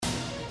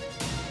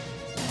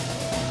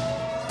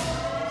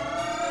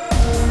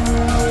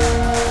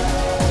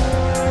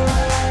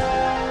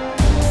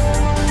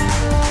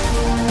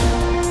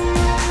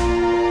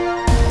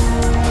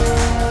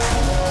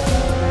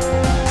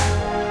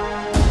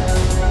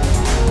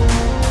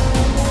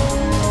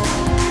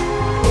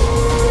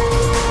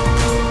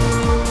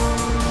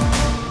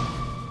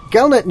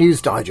Galnet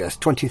News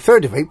Digest,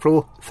 23rd of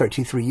April,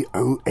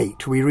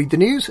 3308. We read the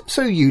news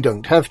so you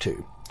don't have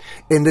to.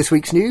 In this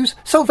week's news,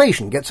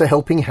 Salvation gets a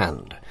helping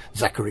hand.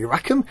 Zachary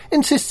Rackham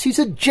insists he's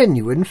a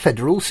genuine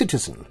federal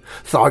citizen.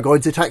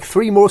 Thargoids attack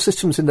 3 more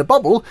systems in the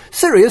bubble.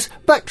 Sirius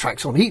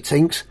backtracks on heat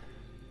sinks.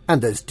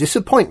 And there's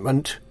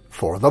disappointment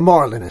for the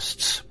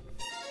Marlinists.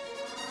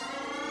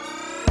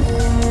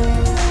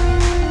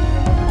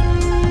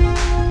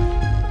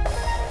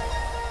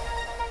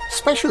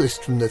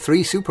 Specialists from the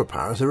 3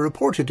 superpowers are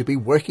reported to be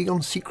working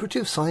on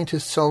secretive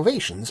scientist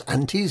Salvation's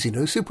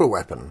anti-Xeno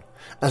superweapon,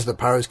 as the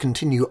powers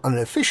continue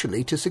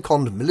unofficially to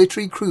second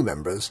military crew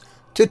members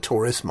to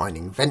Taurus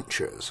Mining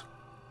Ventures.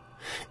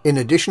 In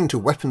addition to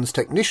weapons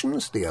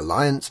technicians, the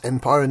Alliance,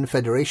 Empire and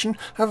Federation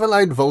have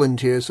allowed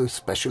volunteers with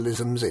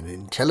specialisms in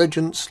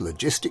intelligence,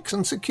 logistics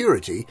and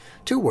security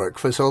to work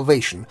for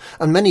Salvation,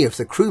 and many of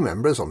the crew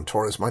members on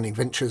Taurus Mining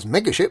Ventures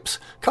megaships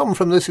come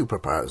from the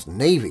superpowers'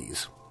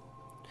 navies.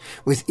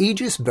 With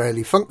Aegis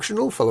barely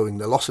functional following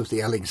the loss of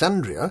the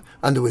Alexandria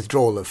and the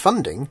withdrawal of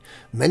funding,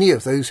 many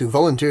of those who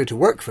volunteer to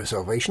work for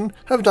Salvation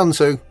have done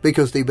so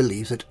because they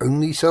believe that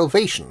only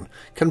Salvation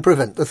can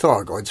prevent the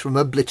Thargoids from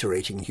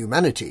obliterating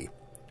humanity.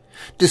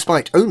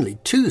 Despite only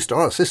 2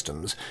 star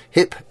systems,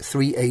 HIP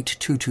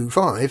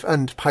 38225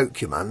 and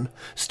Paukuman,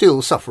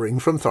 still suffering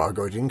from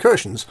Thargoid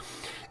incursions,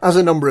 as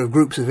a number of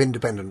groups of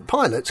independent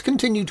pilots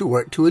continue to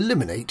work to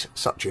eliminate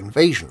such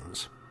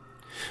invasions.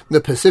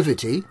 The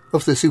passivity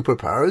of the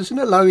superpowers in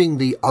allowing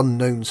the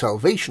unknown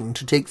Salvation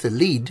to take the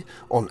lead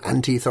on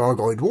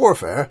anti-Thargoid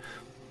warfare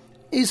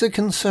is a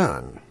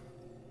concern.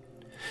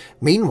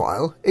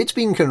 Meanwhile, it's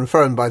been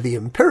confirmed by the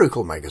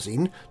Empirical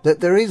magazine that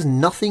there is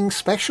nothing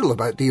special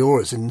about the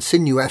ores in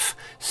Sinuef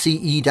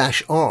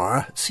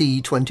CE-R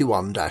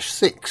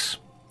C21-6.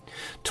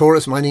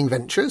 Taurus Mining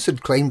Ventures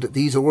had claimed that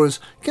these ores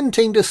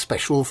contained a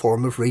special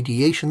form of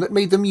radiation that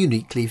made them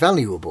uniquely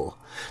valuable.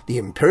 The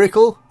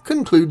Empirical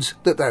concludes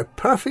that they're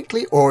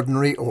perfectly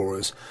ordinary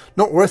ores,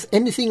 not worth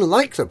anything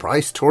like the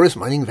price Taurus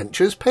Mining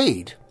Ventures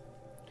paid.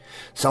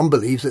 Some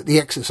believe that the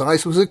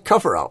exercise was a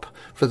cover-up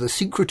for the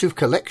secretive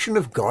collection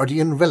of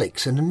Guardian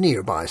relics in a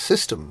nearby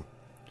system.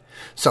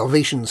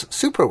 Salvation's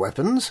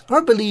superweapons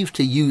are believed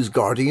to use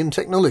Guardian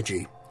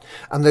technology,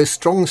 and there's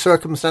strong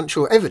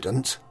circumstantial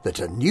evidence that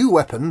a new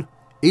weapon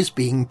is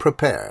being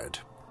prepared.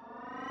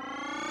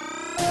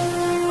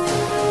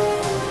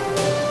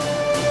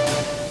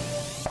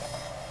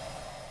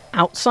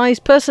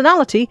 Outsized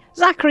personality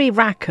Zachary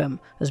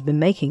Rackham has been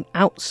making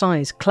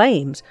outsized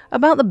claims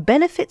about the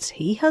benefits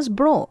he has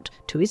brought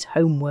to his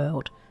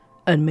homeworld,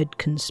 amid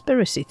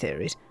conspiracy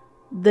theories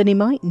that he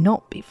might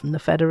not be from the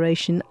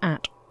Federation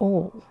at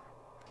all.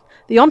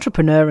 The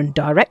entrepreneur and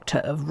director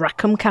of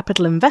Rackham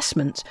Capital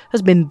Investments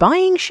has been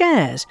buying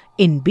shares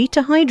in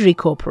Beta Hydri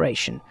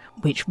Corporation,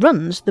 which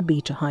runs the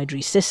Beta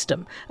Hydri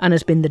system, and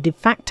has been the de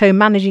facto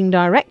managing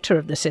director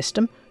of the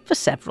system for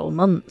several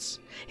months.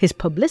 His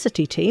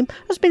publicity team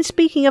has been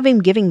speaking of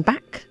him giving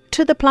back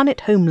to the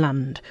planet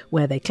homeland,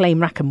 where they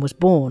claim Rackham was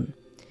born.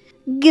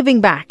 Giving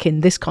back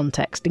in this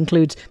context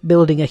includes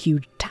building a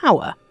huge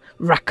tower,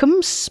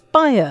 Rackham's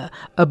Spire,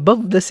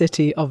 above the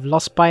city of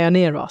Los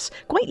Pioneros,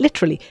 quite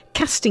literally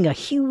casting a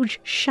huge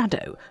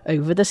shadow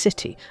over the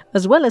city,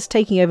 as well as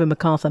taking over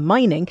MacArthur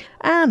Mining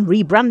and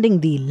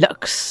rebranding the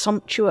Lux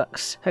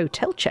Sumptuous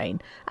hotel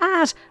chain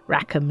as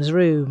Rackham's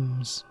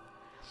Rooms.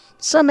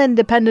 Some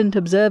independent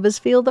observers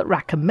feel that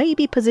Rackham may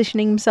be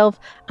positioning himself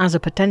as a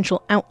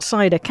potential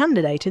outsider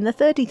candidate in the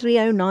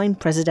 3309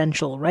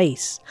 presidential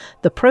race.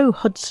 The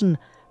pro-Hudson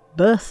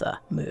Bertha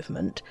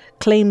movement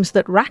claims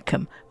that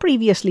Rackham,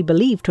 previously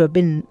believed to have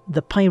been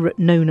the pirate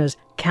known as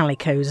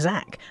Calico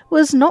Zack,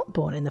 was not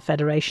born in the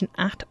Federation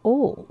at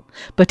all,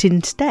 but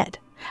instead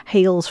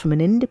hails from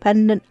an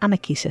independent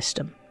anarchy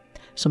system,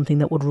 something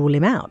that would rule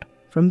him out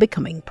from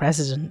becoming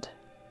president.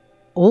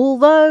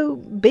 Although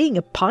being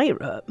a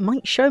pirate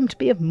might show him to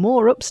be of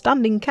more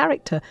upstanding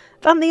character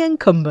than the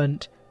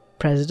incumbent,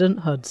 President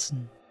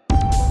Hudson.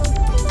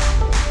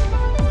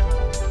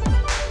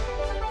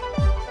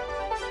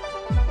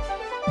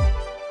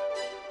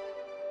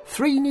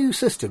 Three new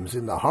systems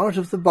in the heart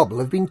of the bubble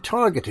have been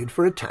targeted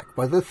for attack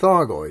by the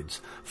Thargoids,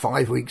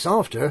 5 weeks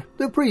after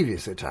the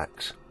previous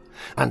attacks.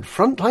 And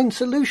Frontline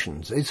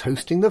Solutions is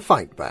hosting the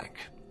fight back.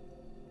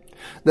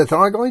 The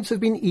Thargoids have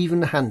been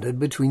even-handed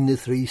between the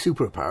 3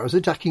 superpowers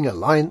attacking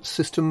Alliance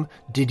System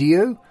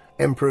Didio,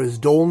 Emperor's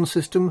Dawn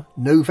System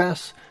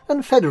Novas,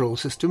 and Federal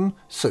System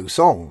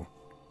Sosong.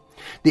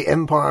 The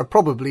Empire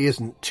probably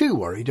isn't too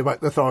worried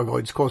about the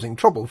Thargoids causing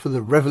trouble for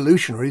the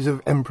revolutionaries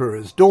of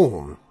Emperor's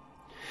Dawn.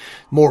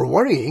 More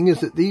worrying is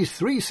that these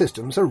 3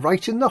 systems are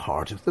right in the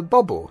heart of the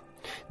bubble.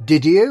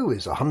 Didio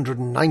is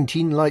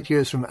 119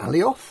 light-years from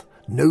Alioth,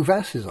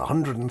 Novas is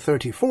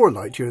 134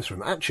 light-years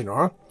from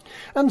Achenar,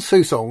 and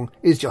Sosong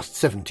is just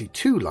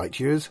 72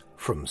 light-years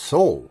from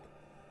Sol.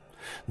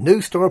 No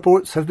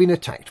starports have been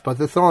attacked by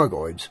the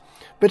Thargoids,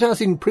 but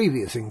as in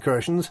previous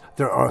incursions,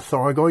 there are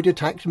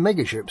Thargoid-attacked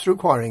megaships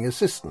requiring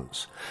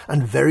assistance,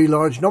 and very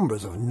large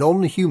numbers of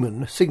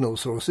non-human signal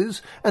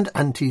sources and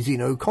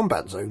anti-Xeno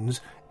combat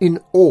zones in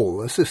all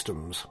the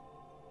systems.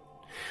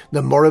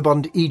 The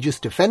moribund Aegis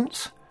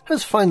Defence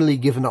has finally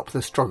given up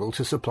the struggle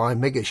to supply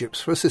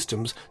megaships for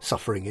systems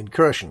suffering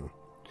incursion.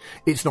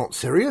 It's not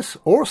Sirius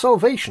or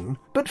Salvation,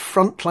 but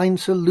Frontline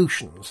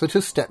Solutions that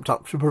has stepped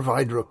up to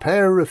provide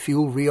repair,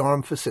 refuel,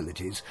 rearm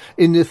facilities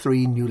in the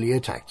 3 newly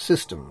attacked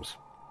systems.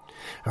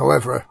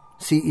 However,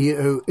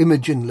 CEO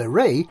Imogen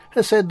LeRae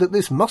has said that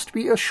this must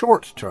be a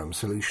short-term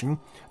solution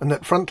and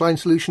that Frontline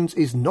Solutions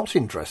is not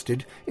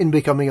interested in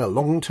becoming a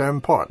long-term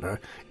partner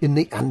in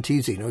the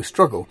anti-Xeno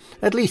struggle,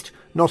 at least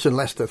not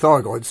unless the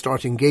Thargoids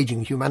start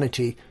engaging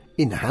humanity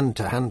in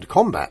hand-to-hand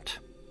combat.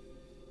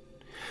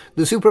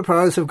 The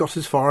superpowers have got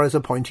as far as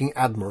appointing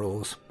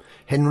admirals,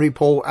 Henry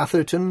Paul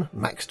Atherton,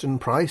 Maxton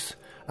Price,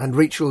 and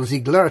Rachel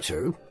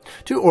Zieglerto,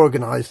 to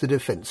organise the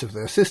defence of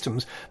their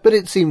systems, but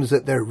it seems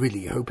that they're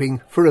really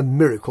hoping for a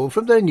miracle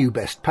from their new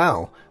best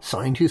pal,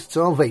 Scientist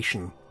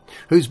Salvation,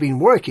 who's been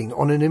working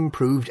on an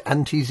improved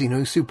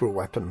anti-Xeno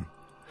superweapon.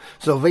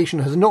 Salvation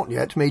has not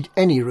yet made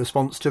any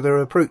response to their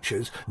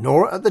approaches,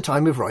 nor at the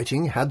time of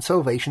writing had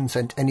Salvation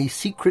sent any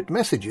secret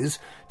messages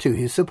to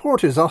his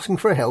supporters asking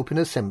for help in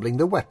assembling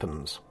the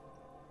weapons.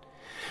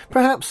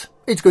 Perhaps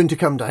it's going to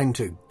come down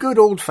to good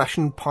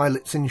old-fashioned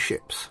pilots in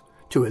ships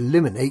to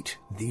eliminate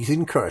these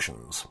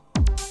incursions.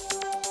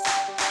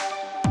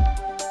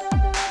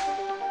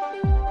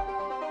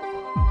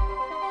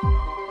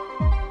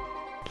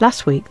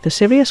 Last week, the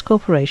Sirius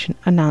Corporation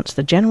announced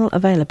the general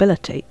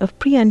availability of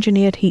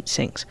pre-engineered heat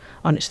sinks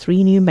on its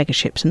 3 new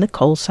megaships in the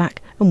Coalsack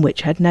and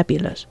Witchhead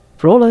nebulas,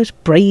 for all those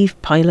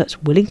brave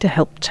pilots willing to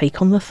help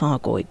take on the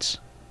Thargoids.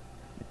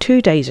 2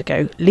 days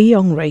ago, Lee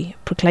Yong-ri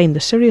proclaimed the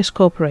Sirius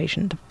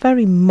Corporation the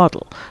very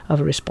model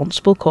of a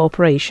responsible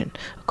corporation,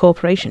 a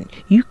corporation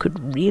you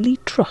could really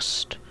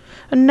trust.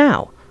 And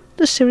now,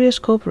 the Sirius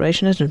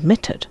Corporation has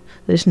admitted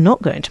that it's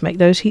not going to make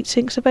those heat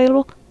sinks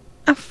available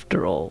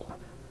after all.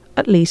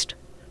 At least,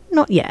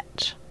 not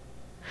yet.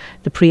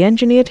 The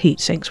pre-engineered heat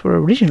sinks were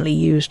originally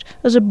used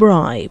as a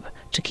bribe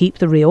to keep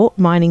the Riort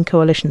Mining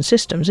Coalition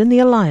systems in the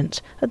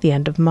Alliance at the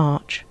end of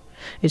March.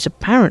 It's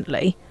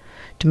apparently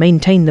to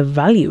maintain the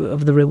value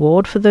of the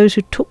reward for those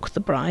who took the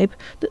bribe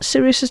that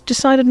Sirius has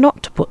decided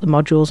not to put the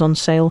modules on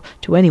sale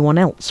to anyone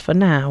else for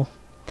now,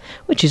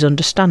 which is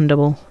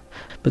understandable.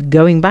 But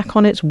going back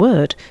on its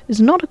word is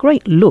not a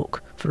great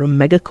look for a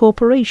mega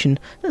corporation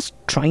that's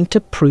trying to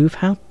prove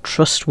how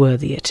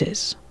trustworthy it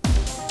is.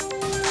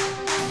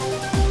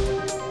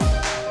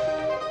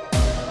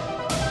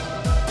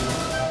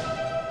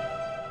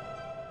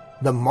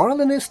 The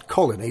Marlinist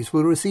colonies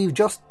will receive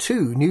just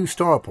 2 new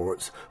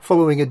starports,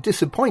 following a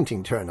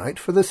disappointing turnout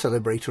for the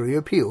celebratory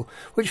appeal,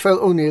 which fell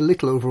only a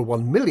little over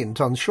 1 million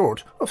tonnes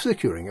short of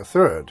securing a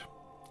 3rd.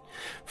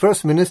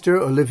 First Minister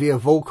Olivia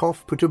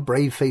Volkov put a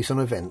brave face on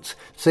events,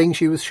 saying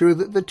she was sure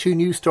that the 2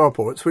 new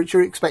starports, which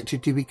are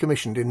expected to be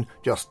commissioned in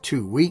just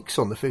 2 weeks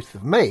on the 5th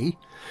of May,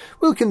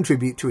 will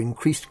contribute to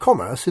increased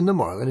commerce in the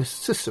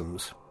Marlinist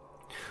systems.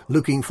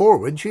 Looking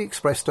forward, she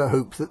expressed her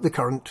hope that the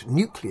current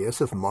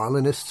nucleus of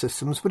Marlinist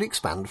systems would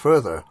expand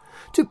further,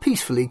 to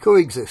peacefully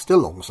coexist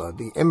alongside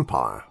the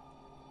Empire.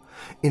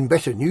 In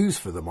better news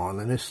for the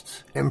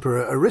Marlinists,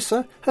 Emperor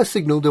Arissa has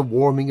signalled a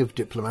warming of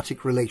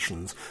diplomatic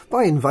relations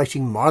by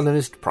inviting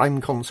Marlinist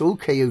Prime Consul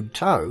Keod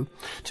Tau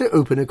to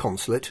open a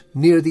consulate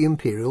near the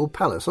Imperial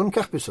Palace on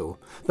Capitol,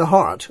 the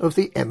heart of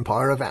the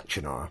Empire of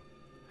Achenar.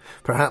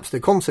 Perhaps the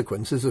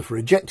consequences of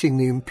rejecting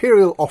the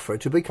Imperial offer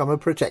to become a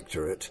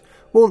protectorate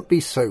won't be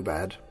so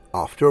bad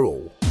after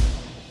all.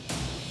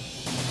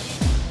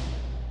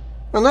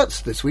 And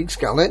that's this week's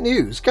Galnet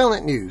News.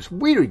 Galnet News,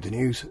 we read the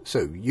news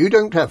so you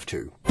don't have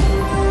to.